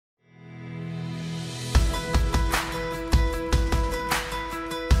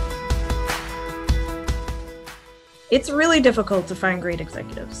It's really difficult to find great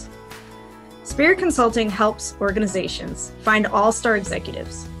executives. Spirit Consulting helps organizations find all-star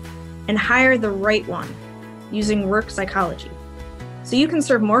executives and hire the right one using work psychology, so you can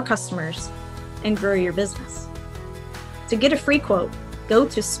serve more customers and grow your business. To get a free quote, go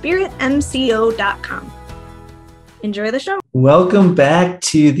to spiritmco.com. Enjoy the show. Welcome back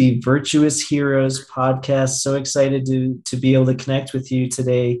to the Virtuous Heroes podcast. So excited to be able to connect with you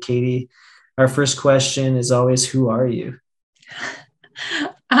today, Katie. Our first question is always, who are you?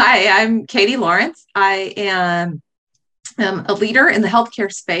 Hi, I'm Katie Lawrence. I am a leader in the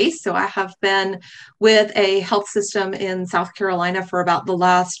healthcare space. So I have been with a health system in South Carolina for about the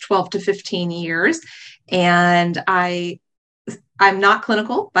last 12 to 15 years. And I'm not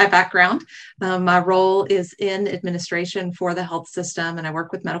clinical by background. My role is in administration for the health system, and I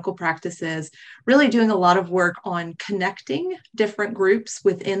work with medical practices, really doing a lot of work on connecting different groups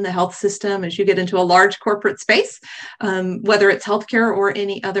within the health system. As you get into a large corporate space, whether it's healthcare or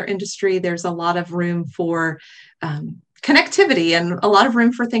any other industry, there's a lot of room for connectivity and a lot of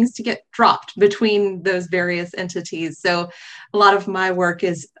room for things to get dropped between those various entities. So a lot of my work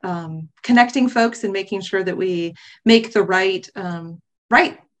is connecting folks and making sure that we make the right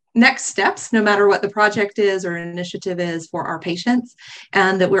next steps, no matter what the project is or initiative is for our patients,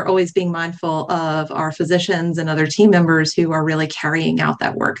 and that we're always being mindful of our physicians and other team members who are really carrying out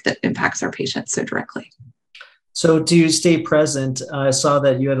that work that impacts our patients so directly. So to stay present, I saw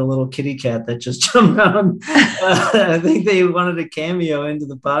that you had a little kitty cat that just jumped on. I think they wanted a cameo into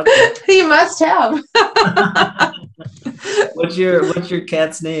the podcast. He must have. What's your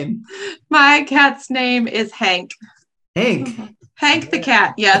cat's name? My cat's name is Hank. Hank. Hank the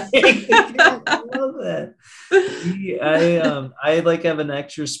cat, yes. Hank the cat. I love that. I have an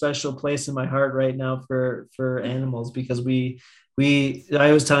extra special place in my heart right now for animals, because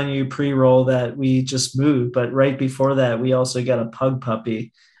I was telling you pre-roll that we just moved, but right before that, we also got a pug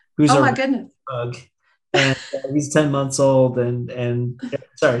puppy who's my goodness pug. And he's 10 months old and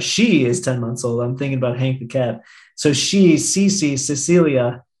sorry, she is 10 months old. I'm thinking about Hank the cat. So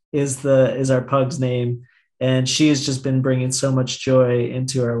Cecilia is our pug's name. And she has just been bringing so much joy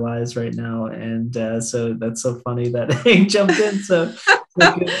into our lives right now. And so that's so funny that Hank jumped in. So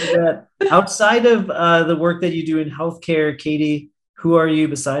good for that. Outside of the work that you do in healthcare, Katie, who are you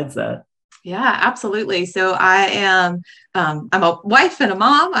besides that? Yeah, absolutely. So I am, I'm a wife and a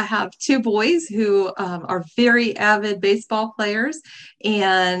mom. I have two boys who are very avid baseball players,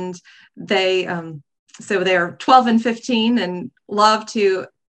 and so they're 12 and 15 and love to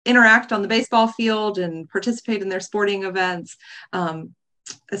interact on the baseball field and participate in their sporting events.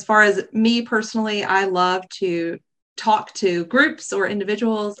 As far as me personally, I love to talk to groups or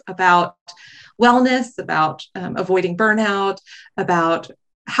individuals about wellness, about avoiding burnout, about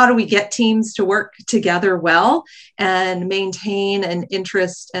how do we get teams to work together well and maintain an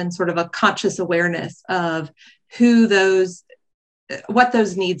interest and sort of a conscious awareness of what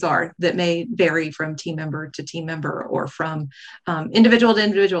those needs are that may vary from team member to team member or from individual to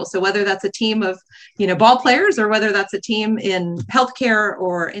individual. So whether that's a team of, ball players, or whether that's a team in healthcare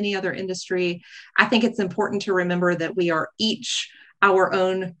or any other industry, I think it's important to remember that we are each our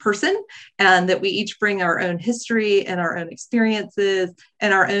own person, and that we each bring our own history and our own experiences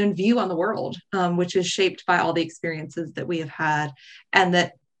and our own view on the world, which is shaped by all the experiences that we have had. And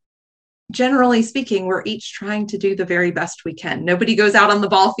that generally speaking, we're each trying to do the very best we can. Nobody goes out on the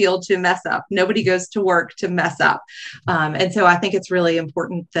ball field to mess up. Nobody goes to work to mess up. And so I think it's really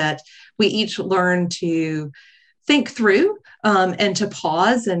important that we each learn to think through and to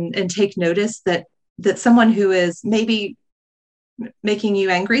pause and take notice that someone who is maybe making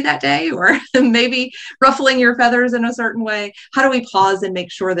you angry that day, or maybe ruffling your feathers in a certain way, how do we pause and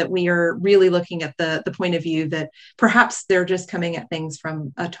make sure that we are really looking at the point of view that perhaps they're just coming at things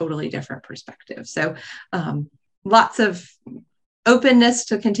from a totally different perspective. So lots of openness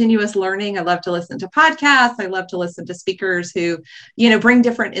to continuous learning. I love to listen to podcasts. I love to listen to speakers who, bring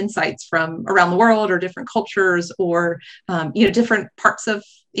different insights from around the world, or different cultures, or, different parts of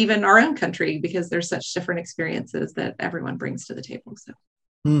even our own country, because there's such different experiences that everyone brings to the table.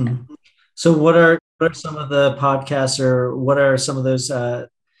 So what are some of the podcasts, or what are some of those,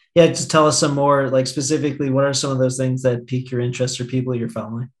 just tell us some more, like specifically, what are some of those things that pique your interest or people you're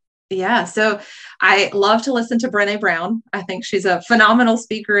following? Yeah, so I love to listen to Brené Brown. I think she's a phenomenal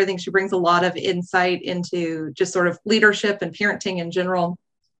speaker. I think she brings a lot of insight into just sort of leadership and parenting in general.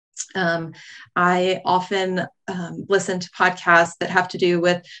 I often listen to podcasts that have to do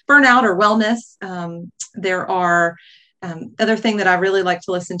with burnout or wellness. There are other thing that I really like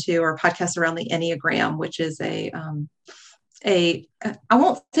to listen to are podcasts around the Enneagram, which is a I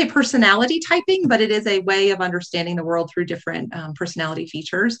won't say personality typing, but it is a way of understanding the world through different personality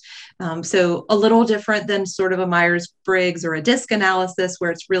features. So a little different than sort of a Myers-Briggs or a DISC analysis,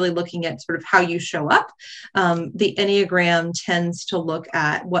 where it's really looking at sort of how you show up. The Enneagram tends to look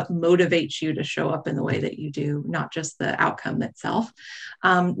at what motivates you to show up in the way that you do, not just the outcome itself.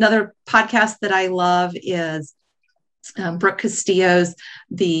 Another podcast that I love is Brooke Castillo's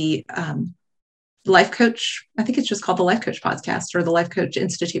The Life Coach. I think it's just called the Life Coach podcast, or the Life Coach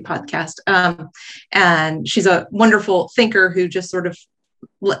Institute podcast. And she's a wonderful thinker who just sort of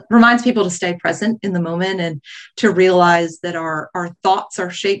reminds people to stay present in the moment and to realize that our thoughts are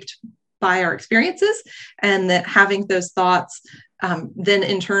shaped by our experiences, and that having those thoughts then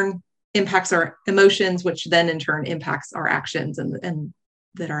in turn impacts our emotions, which then in turn impacts our actions, and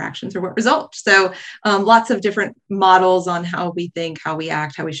that our actions are what result. So lots of different models on how we think, how we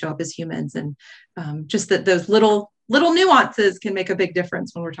act, how we show up as humans. And just that those little nuances can make a big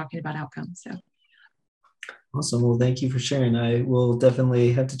difference when we're talking about outcomes. So. Awesome. Well, thank you for sharing. I will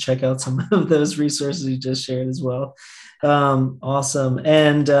definitely have to check out some of those resources you just shared as well. Awesome.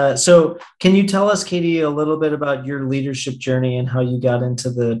 And so can you tell us, Katie, a little bit about your leadership journey and how you got into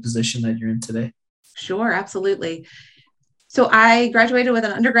the position that you're in today? Sure, absolutely. So I graduated with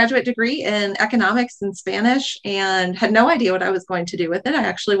an undergraduate degree in economics and Spanish, and had no idea what I was going to do with it. I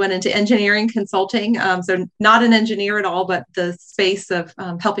actually went into engineering consulting. So not an engineer at all, but the space of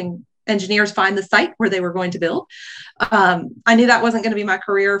helping engineers find the site where they were going to build. I knew that wasn't going to be my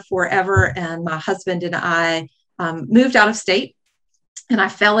career forever. And my husband and I moved out of state, and I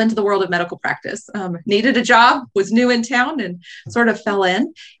fell into the world of medical practice. Needed a job, was new in town, and sort of fell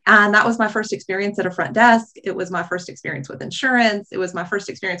in. And that was my first experience at a front desk. It was my first experience with insurance. It was my first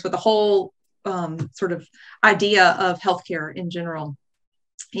experience with the whole sort of idea of healthcare in general.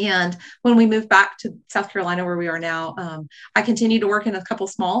 And when we moved back to South Carolina, where we are now, I continued to work in a couple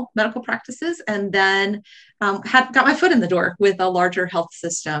small medical practices, and then got my foot in the door with a larger health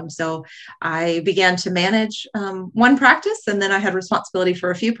system. So I began to manage one practice, and then I had responsibility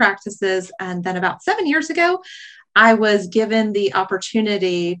for a few practices. And then about 7 years ago, I was given the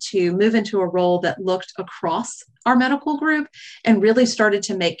opportunity to move into a role that looked across our medical group and really started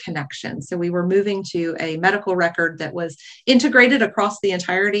to make connections. So we were moving to a medical record that was integrated across the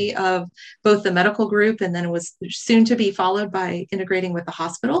entirety of both the medical group, and then it was soon to be followed by integrating with the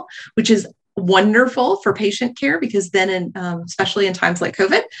hospital, which is wonderful for patient care, because then especially in times like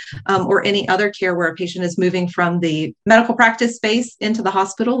COVID or any other care where a patient is moving from the medical practice space into the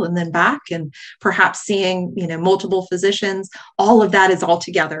hospital and then back, and perhaps seeing multiple physicians, all of that is all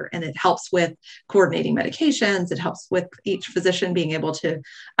together, and it helps with coordinating medications. It helps with each physician being able to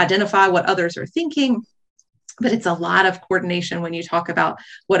identify what others are thinking. But it's a lot of coordination when you talk about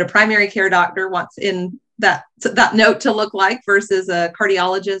what a primary care doctor wants in that note to look like versus a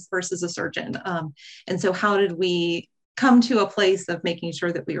cardiologist versus a surgeon. And so how did we come to a place of making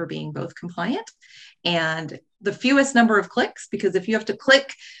sure that we were being both compliant and the fewest number of clicks? Because if you have to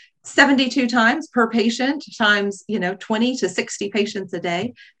click 72 times per patient times 20 to 60 patients a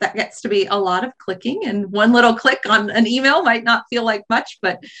day, that gets to be a lot of clicking. And one little click on an email might not feel like much,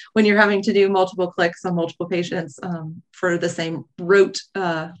 but when you're having to do multiple clicks on multiple patients for the same rote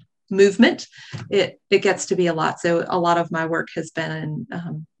movement, it gets to be a lot. So a lot of my work has been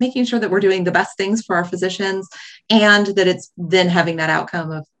in making sure that we're doing the best things for our physicians, and that it's then having that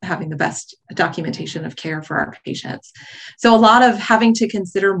outcome of having the best documentation of care for our patients. So a lot of having to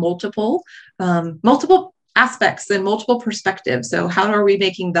consider multiple aspects and multiple perspectives. So how are we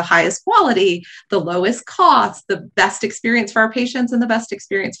making the highest quality, the lowest cost, the best experience for our patients, and the best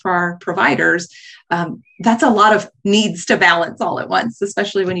experience for our providers? That's a lot of needs to balance all at once,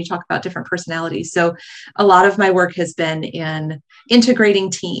 especially when you talk about different personalities. So a lot of my work has been in integrating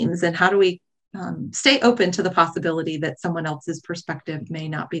teams, and how do we stay open to the possibility that someone else's perspective may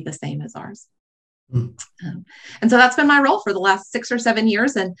not be the same as ours. And so that's been my role for the last 6 or 7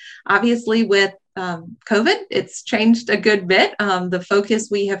 years. And obviously with COVID, it's changed a good bit. The focus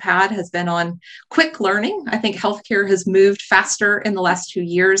we have had has been on quick learning. I think healthcare has moved faster in the last 2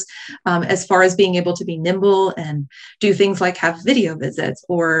 years as far as being able to be nimble and do things like have video visits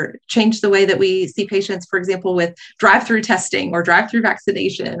or change the way that we see patients, for example, with drive-through testing or drive-through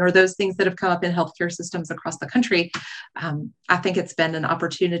vaccination or those things that have come up in healthcare systems across the country. I think it's been an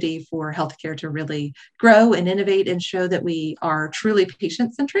opportunity for healthcare to really grow and innovate and show that we are truly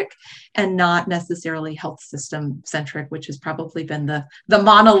patient-centric and not necessarily health system centric, which has probably been the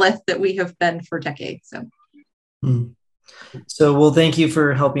monolith that we have been for decades. So, well, thank you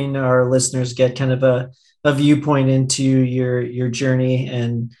for helping our listeners get kind of a viewpoint into your journey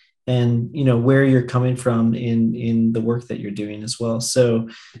and and where you're coming from in the work that you're doing as well. So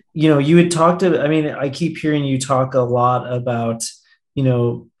you had talked to, I keep hearing you talk a lot about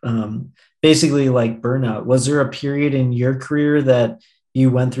basically like burnout. Was there a period in your career that you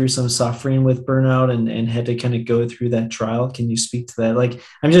went through some suffering with burnout and had to kind of go through that trial? Can you speak to that? Like,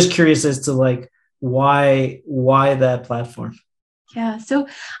 I'm just curious as to like why that platform? Yeah. So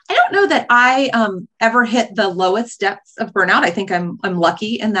I don't know that I ever hit the lowest depths of burnout. I think I'm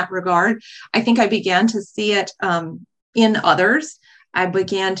lucky in that regard. I think I began to see it in others. I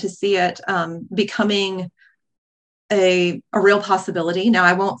began to see it becoming a real possibility. Now,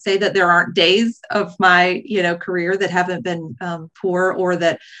 I won't say that there aren't days of my career that haven't been poor or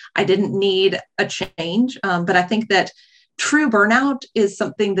that I didn't need a change. But I think that true burnout is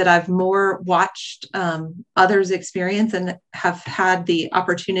something that I've more watched others experience and have had the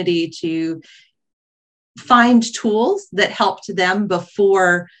opportunity to find tools that helped them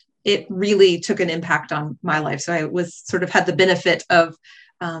before it really took an impact on my life. So I was sort of had the benefit of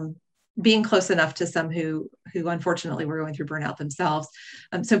being close enough to some who unfortunately were going through burnout themselves.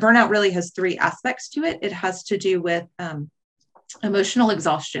 So burnout really has three aspects to it. It has to do with emotional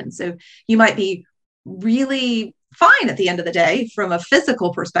exhaustion. So you might be really fine at the end of the day from a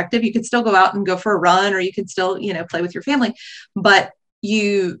physical perspective. You could still go out and go for a run, or you could still, play with your family, but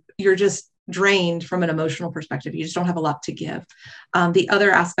you're just drained from an emotional perspective. You just don't have a lot to give. The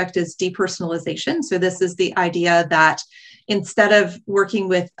other aspect is depersonalization. So this is the idea that instead of working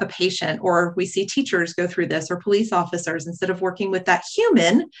with a patient, or we see teachers go through this, or police officers, instead of working with that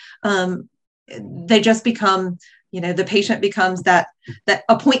human, they just become, the patient becomes that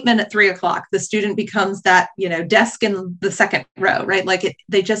appointment at 3:00. The student becomes that, desk in the second row, right? Like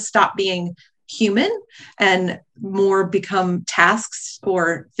they just stop being human and more become tasks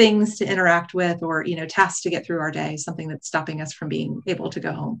or things to interact with, or, tasks to get through our day, something that's stopping us from being able to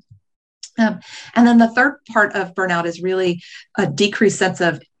go home. And then the third part of burnout is really a decreased sense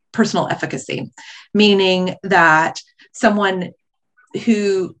of personal efficacy, meaning that someone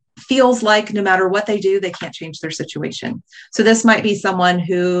who feels like no matter what they do, they can't change their situation. So this might be someone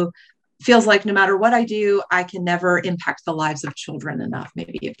who feels like no matter what I do, I can never impact the lives of children enough,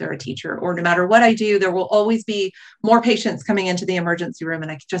 maybe if they're a teacher, or no matter what I do, there will always be more patients coming into the emergency room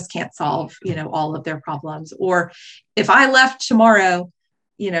and I just can't solve, all of their problems. Or if I left tomorrow,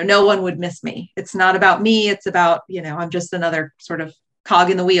 no one would miss me. It's not about me. It's about, I'm just another sort of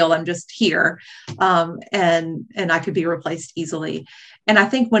cog in the wheel. I'm just here. And I could be replaced easily. And I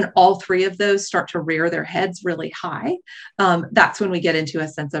think when all three of those start to rear their heads really high, that's when we get into a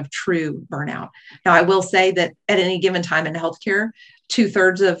sense of true burnout. Now, I will say that at any given time in healthcare,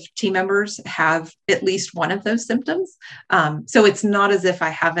 2/3 of team members have at least one of those symptoms. So it's not as if I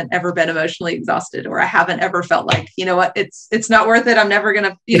haven't ever been emotionally exhausted, or I haven't ever felt like, what, it's not worth it. I'm never going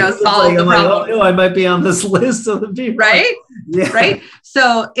to, solve the problem. Oh, no, I might be on this list of the people. Right? Yeah. Right.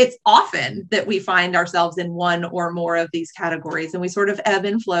 So it's often that we find ourselves in one or more of these categories, and we sort of ebb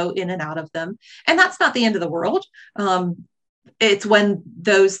and flow in and out of them. And that's not the end of the world. It's when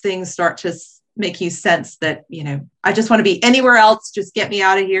those things start to make you sense that, I just want to be anywhere else. Just get me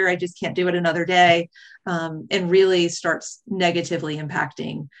out of here. I just can't do it another day. And really starts negatively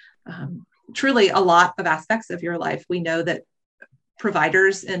impacting truly a lot of aspects of your life. We know that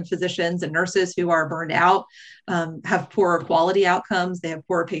providers and physicians and nurses who are burned out have poorer quality outcomes. They have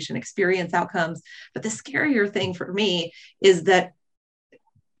poorer patient experience outcomes. But the scarier thing for me is that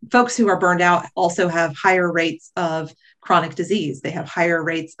folks who are burned out also have higher rates of chronic disease. They have higher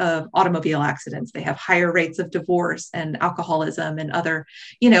rates of automobile accidents. They have higher rates of divorce and alcoholism and other,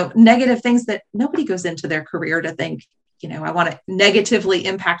 negative things that nobody goes into their career to think, I want to negatively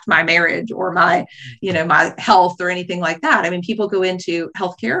impact my marriage or my, my health or anything like that. I mean, people go into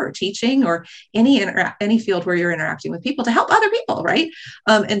healthcare or teaching or any field where you're interacting with people to help other people, right?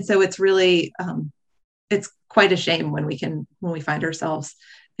 And so it's really, it's quite a shame when we find ourselves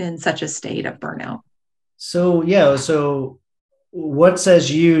in such a state of burnout. So, yeah. So what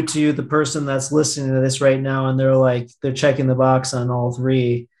says you to the person that's listening to this right now and they're checking the box on all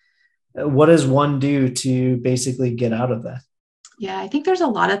three? What does one do to basically get out of that? Yeah, I think there's a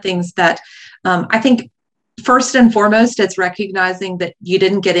lot of things that I think first and foremost, it's recognizing that you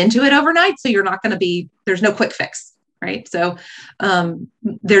didn't get into it overnight. So you're not going to there's no quick fix, right? So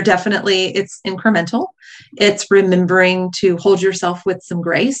it's incremental. It's remembering to hold yourself with some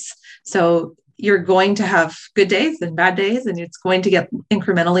grace. So you're going to have good days and bad days, and it's going to get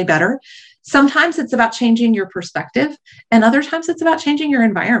incrementally better. Sometimes it's about changing your perspective, and other times it's about changing your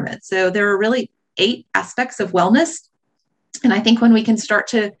environment. So there are really 8 aspects of wellness. And I think when we can start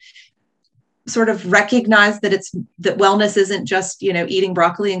to sort of recognize that that wellness isn't just, eating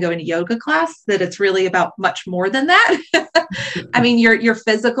broccoli and going to yoga class, that it's really about much more than that. I mean, your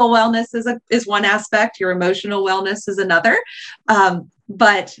physical wellness is one aspect, your emotional wellness is another.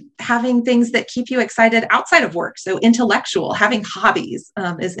 But having things that keep you excited outside of work. So having hobbies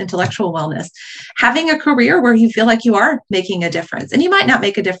is intellectual wellness. Having a career where you feel like you are making a difference. And you might not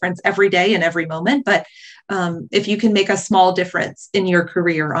make a difference every day and every moment, but if you can make a small difference in your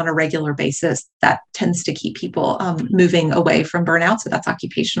career on a regular basis, that tends to keep people moving away from burnout. So that's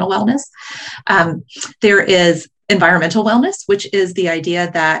occupational wellness. There is environmental wellness, which is the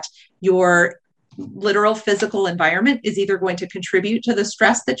idea that your literal physical environment is either going to contribute to the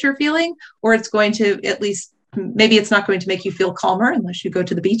stress that you're feeling, or it's going to, at least maybe it's not going to make you feel calmer unless you go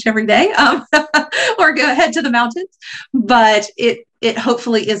to the beach every day or go ahead to the mountains. But it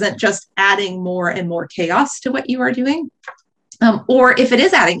hopefully isn't just adding more and more chaos to what you are doing. Or if it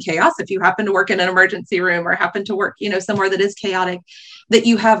is adding chaos, if you happen to work in an emergency room or happen to work, somewhere that is chaotic, that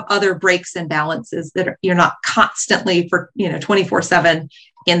you have other breaks and balances that you're not constantly for, 24/7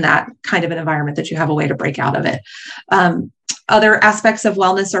 in that kind of an environment, that you have a way to break out of it. Other aspects of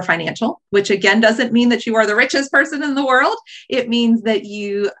wellness are financial, which again doesn't mean that you are the richest person in the world. It means that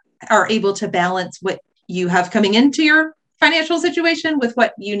you are able to balance what you have coming into your financial situation with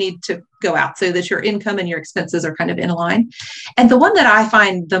what you need to go out, so that your income and your expenses are kind of in line. And the one that I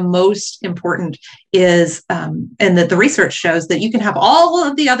find the most important is, and that the research shows that you can have all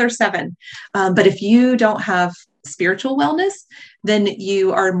of the other 7, but if you don't have spiritual wellness, then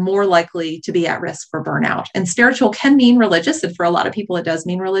you are more likely to be at risk for burnout. And spiritual can mean religious, and for a lot of people it does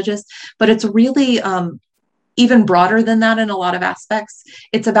mean religious, but it's really even broader than that in a lot of aspects.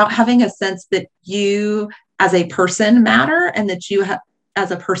 It's about having a sense that you as a person matter, and that you as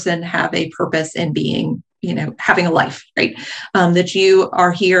a person have a purpose in being, having a life, right? That you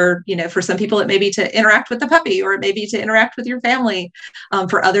are here, for some people, it may be to interact with the puppy, or it may be to interact with your family.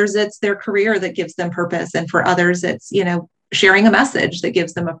 For others, it's their career that gives them purpose. And for others, it's, sharing a message that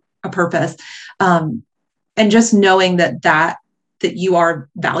gives them a purpose. And just knowing that you are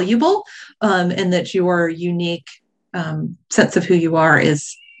valuable, and that your unique sense of who you are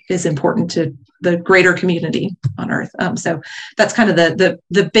is important to the greater community on Earth. So that's kind of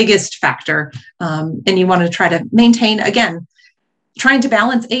the biggest factor. And you want to try to maintain, again, trying to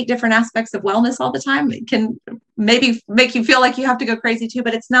balance 8 different aspects of wellness all the time. It can maybe make you feel like you have to go crazy too,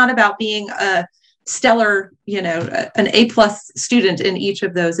 but it's not about being a stellar, an A+ student in each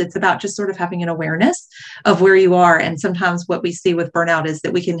of those. It's about just sort of having an awareness of where you are. And sometimes what we see with burnout is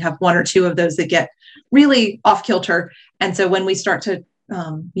that we can have 1 or 2 of those that get really off kilter. And so when we start to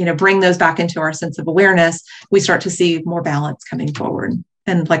bring those back into our sense of awareness, we start to see more balance coming forward.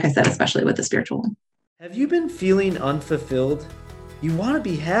 And like I said, especially with the spiritual one. Have you been feeling unfulfilled? You want to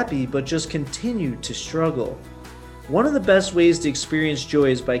be happy, but just continue to struggle. One of the best ways to experience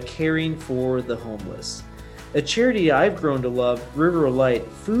joy is by caring for the homeless. A charity I've grown to love, River of Light,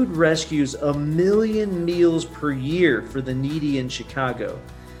 food rescues 1 million meals per year for the needy in Chicago.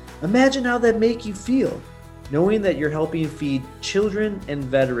 Imagine how that makes you feel, knowing that you're helping feed children and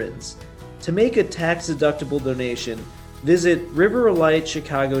veterans. To make a tax-deductible donation, visit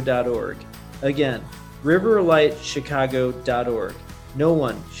riveroflightchicago.org. Again, riveroflightchicago.org. No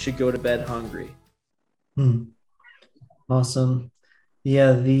one should go to bed hungry. Awesome.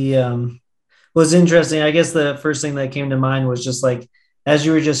 Yeah, was interesting. I guess the first thing that came to mind was just like, as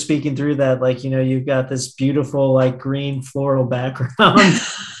you were just speaking through that, like, you've got this beautiful, like, green floral background.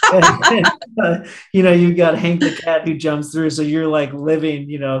 You've got Hank the cat who jumps through. So you're like living,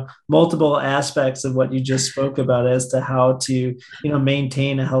 multiple aspects of what you just spoke about as to how to,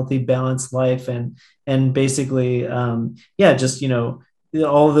 maintain a healthy, balanced life. And basically, just,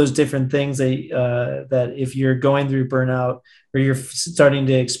 all of those different things that if you're going through burnout or you're starting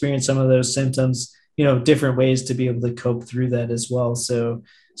to experience some of those symptoms, different ways to be able to cope through that as well. So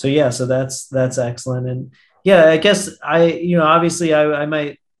that's excellent. And yeah, I guess obviously I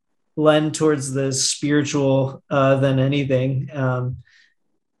might lend towards the spiritual than anything.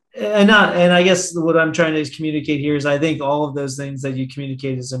 And I guess what I'm trying to communicate here is I think all of those things that you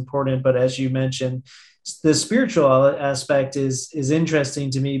communicate is important, but as you mentioned, the spiritual aspect is interesting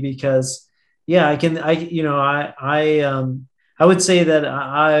to me because I would say that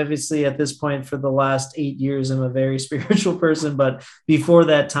I obviously at this point for the last 8 years, I'm a very spiritual person, but before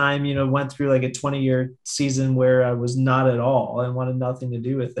that time, went through like a 20-year season where I was not at all. I wanted nothing to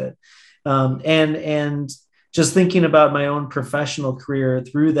do with it. And just thinking about my own professional career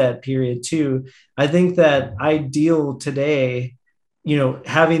through that period too, I think that I deal today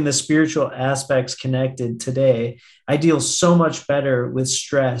having the spiritual aspects connected today, I deal so much better with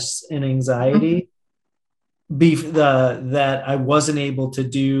stress and anxiety that I wasn't able to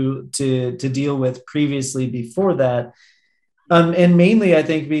deal with previously before that. And mainly, I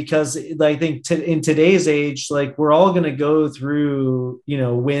think, because I think in today's age, like, we're all going to go through,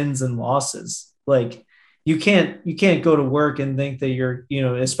 wins and losses. Like, you can't go to work and think that you're,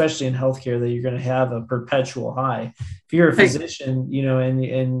 especially in healthcare, that you're going to have a perpetual high. If you're a physician,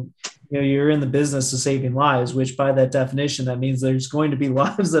 and you're in the business of saving lives, which by that definition, that means there's going to be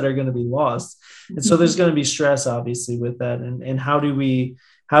lives that are going to be lost. And so there's going to be stress, obviously, with that. And how do we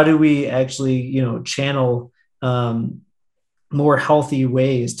actually, channel, more healthy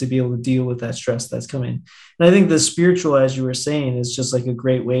ways to be able to deal with that stress that's coming. And I think the spiritual, as you were saying, is just like a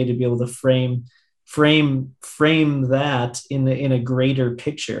great way to be able to frame that in a greater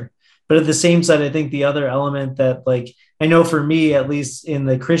picture. But at the same side, I think the other element that, like, I know for me, at least in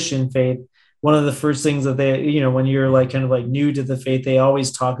the Christian faith, one of the first things that they, when you're like kind of like new to the faith, they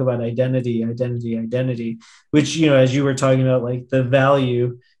always talk about identity, which, as you were talking about, like the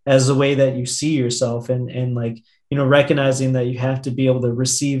value as the way that you see yourself, and like, recognizing that you have to be able to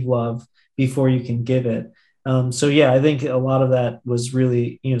receive love before you can give it. So yeah, I think a lot of that was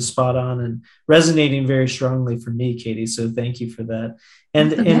really, spot on and resonating very strongly for me, Katie. So thank you for that.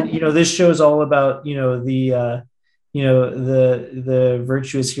 And this show is all about, the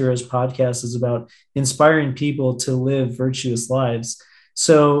Virtuous Heroes podcast is about inspiring people to live virtuous lives.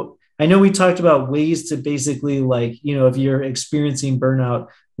 So I know we talked about ways to basically, like, if you're experiencing burnout,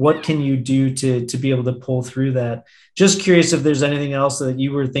 what can you do to be able to pull through that? Just curious if there's anything else that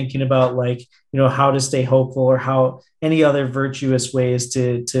you were thinking about, like, how to stay hopeful, or how any other virtuous ways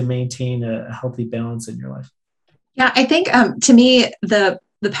to maintain a healthy balance in your life. Yeah, I think to me, the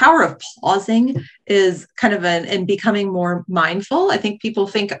power of pausing is kind of and becoming more mindful. I think people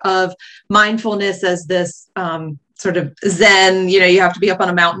think of mindfulness as this sort of Zen, you have to be up on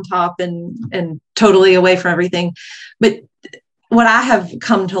a mountaintop and totally away from everything. But what I have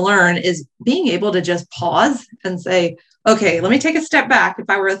come to learn is being able to just pause and say, okay, let me take a step back. If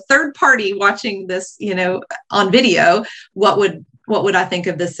I were a third party watching this, on video, what would I think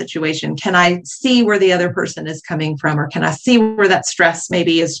of this situation? Can I see where the other person is coming from? Or can I see where that stress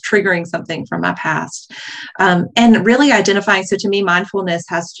maybe is triggering something from my past? And really identifying. So to me, mindfulness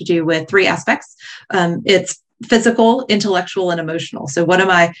has to do with three aspects. It's physical, intellectual, and emotional. So what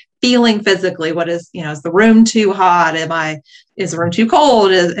am I feeling physically? What is, is the room too hot? Is the room too cold?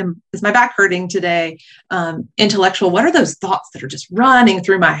 Is my back hurting today? Intellectual, what are those thoughts that are just running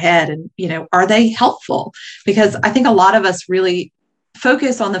through my head? And, are they helpful? Because I think a lot of us really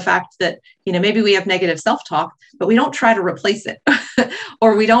focus on the fact that, maybe we have negative self-talk, but we don't try to replace it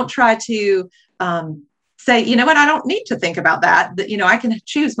or we don't try to, say, I don't need to think about that. I can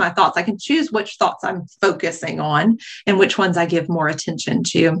choose my thoughts. I can choose which thoughts I'm focusing on and which ones I give more attention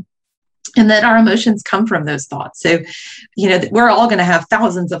to. And that our emotions come from those thoughts. So, we're all going to have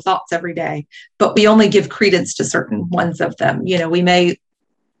thousands of thoughts every day, but we only give credence to certain ones of them. We may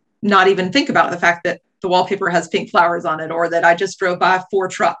not even think about the fact that the wallpaper has pink flowers on it, or that I just drove by 4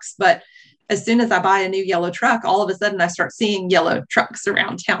 trucks. But as soon as I buy a new yellow truck, all of a sudden I start seeing yellow trucks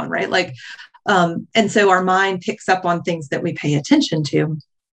around town, right? Like, and so our mind picks up on things that we pay attention to.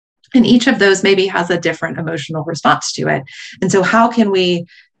 And each of those maybe has a different emotional response to it. And so how can we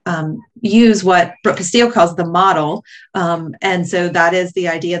use what Brooke Castillo calls the model? And so that is the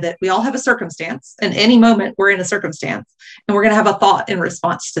idea that we all have a circumstance, and any moment we're in a circumstance, and we're going to have a thought in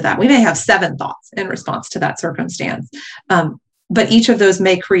response to that. We may have 7 thoughts in response to that circumstance. But each of those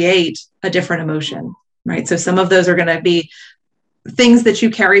may create a different emotion, right? So some of those are going to be things that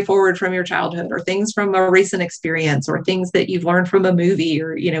you carry forward from your childhood, or things from a recent experience, or things that you've learned from a movie,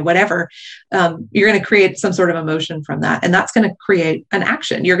 or, whatever. You're going to create some sort of emotion from that. And that's going to create an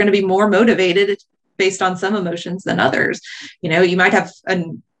action. You're going to be more motivated based on some emotions than others. You might have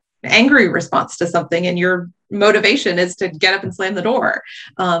an angry response to something and your motivation is to get up and slam the door.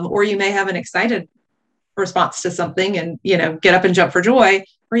 Or you may have an excited response to something and, get up and jump for joy.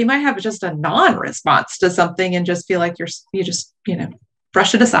 Or you might have just a non-response to something and just feel like you just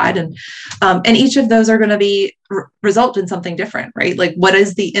brush it aside. And each of those are going to result in something different, right? Like, what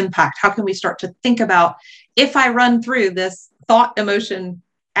is the impact? How can we start to think about, if I run through this thought, emotion,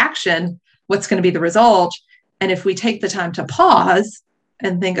 action, what's going to be the result? And if we take the time to pause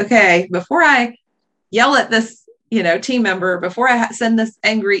and think, okay, before I yell at this, team member, before I send this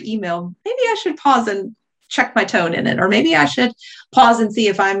angry email, maybe I should pause and check my tone in it. Or maybe I should pause and see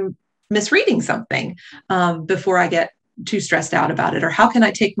if I'm misreading something before I get too stressed out about it? Or how can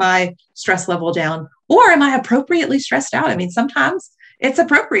I take my stress level down? Or am I appropriately stressed out? I mean, sometimes it's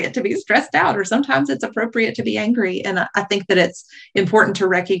appropriate to be stressed out, or sometimes it's appropriate to be angry. And I think that it's important to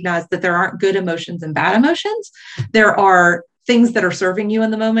recognize that there aren't good emotions and bad emotions. There are things that are serving you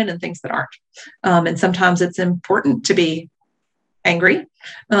in the moment and things that aren't. And sometimes it's important to be angry.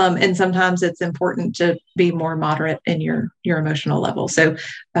 And sometimes it's important to be more moderate in your emotional level. So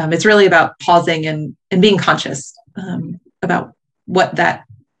it's really about pausing and being conscious about what that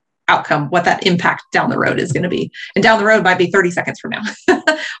outcome, what that impact down the road is going to be. And down the road might be 30 seconds from now,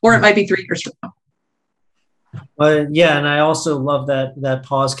 or it might be 3 years from now. Yeah, and I also love that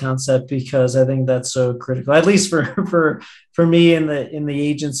pause concept, because I think that's so critical. At least for me in the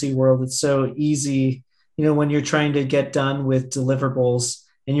agency world, it's so easy, when you're trying to get done with deliverables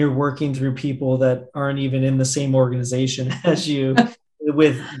and you're working through people that aren't even in the same organization as you,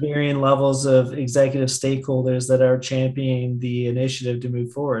 with varying levels of executive stakeholders that are championing the initiative to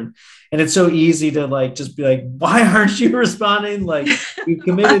move forward. And it's so easy to just be like, why aren't you responding? You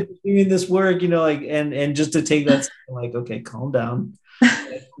committed to doing this work, and just to take that, okay, calm down.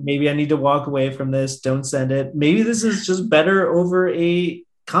 Maybe I need to walk away from this. Don't send it. Maybe this is just better over a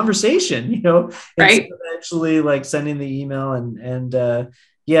conversation, right? Instead of actually sending the email. And I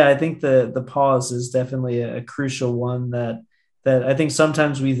think the pause is definitely a crucial one that I think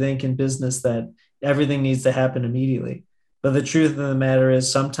sometimes we think in business that everything needs to happen immediately. But the truth of the matter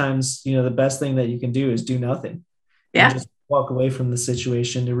is sometimes, the best thing that you can do is do nothing. Yeah. And just walk away from the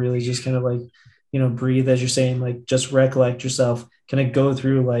situation to really just kind of breathe, as you're saying, just recollect yourself, kind of go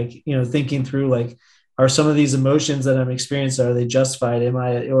through, thinking through, are some of these emotions that I'm experiencing, are they justified? Am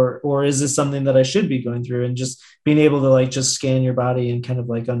I, or is this something that I should be going through? And just being able to just scan your body and kind of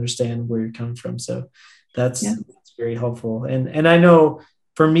understand where you're coming from. So that's very helpful. And I know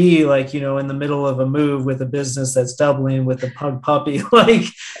for me, in the middle of a move with a business that's doubling with a pug puppy,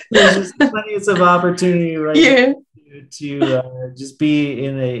 there's just plenty of opportunity, right? Yeah. To just be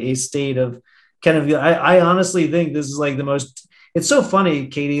in a state of kind of, I honestly think this is the most, it's so funny,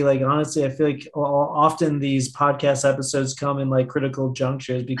 Katie, honestly, I feel like often these podcast episodes come in critical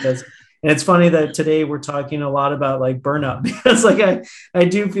junctures, because, and it's funny that today we're talking a lot about burnout, because I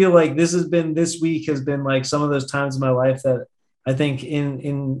do feel this week has been some of those times in my life that I think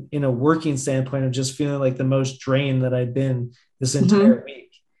in a working standpoint of just feeling the most drained that I've been this entire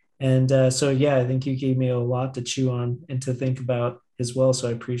week. And I think you gave me a lot to chew on and to think about as well. So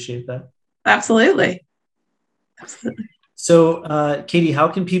I appreciate that. Absolutely. So, Katie, how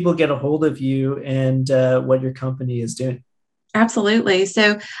can people get a hold of you and what your company is doing? Absolutely.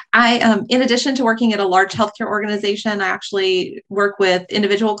 So I, in addition to working at a large healthcare organization, I actually work with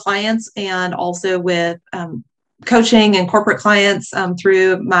individual clients and also with coaching and corporate clients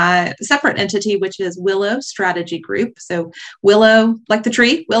through my separate entity, which is Willow Strategy Group. So Willow, like the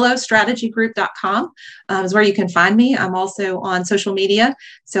tree, willowstrategygroup.com is where you can find me. I'm also on social media.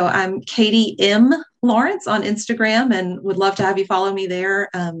 So I'm Katie M. Lawrence on Instagram, and would love to have you follow me there,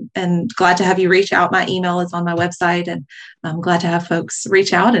 and glad to have you reach out. My email is on my website, and I'm glad to have folks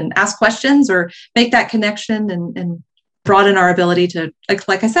reach out and ask questions or make that connection and broaden our ability to,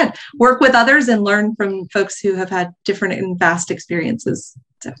 like I said, work with others and learn from folks who have had different and vast experiences.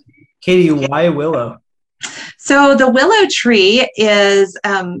 So, Katie, why Willow? So the willow tree is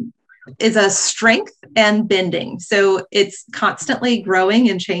a strength and bending. So it's constantly growing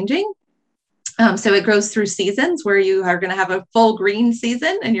and changing. So it grows through seasons where you are going to have a full green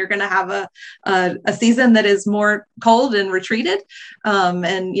season, and you're going to have a season that is more cold and retreated,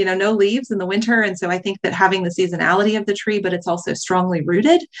 and no leaves in the winter. And so I think that having the seasonality of the tree, but it's also strongly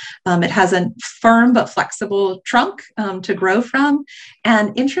rooted. It has a firm but flexible trunk to grow from.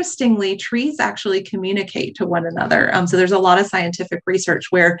 And interestingly, trees actually communicate to one another. So there's a lot of scientific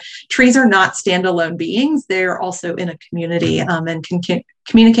research where trees are not standalone beings. They're also in a community and can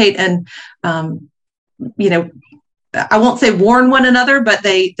communicate and I won't say warn one another, but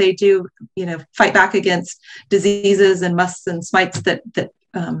they do fight back against diseases and musts and smites that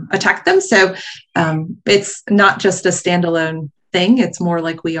attack them. So it's not just a standalone thing. It's more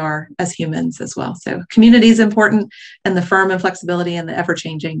like we are as humans as well. So community is important, and the firm and flexibility and the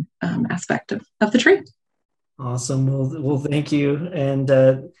ever-changing aspect of the tree. Awesome. Well, thank you.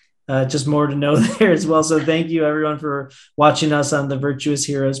 And just more to know there as well. So thank you everyone for watching us on the Virtuous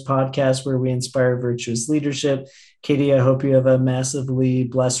Heroes podcast, where we inspire virtuous leadership. Katie, I hope you have a massively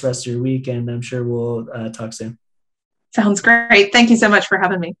blessed rest of your week, and I'm sure we'll talk soon. Sounds great. Thank you so much for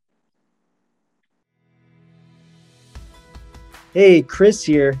having me. Hey, Chris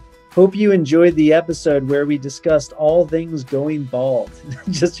here. Hope you enjoyed the episode where we discussed all things going bald.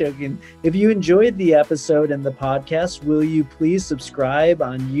 Just joking. If you enjoyed the episode and the podcast, will you please subscribe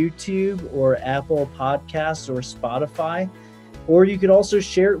on YouTube or Apple Podcasts or Spotify? Or you could also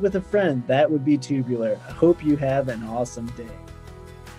share it with a friend. That would be tubular. I hope you have an awesome day.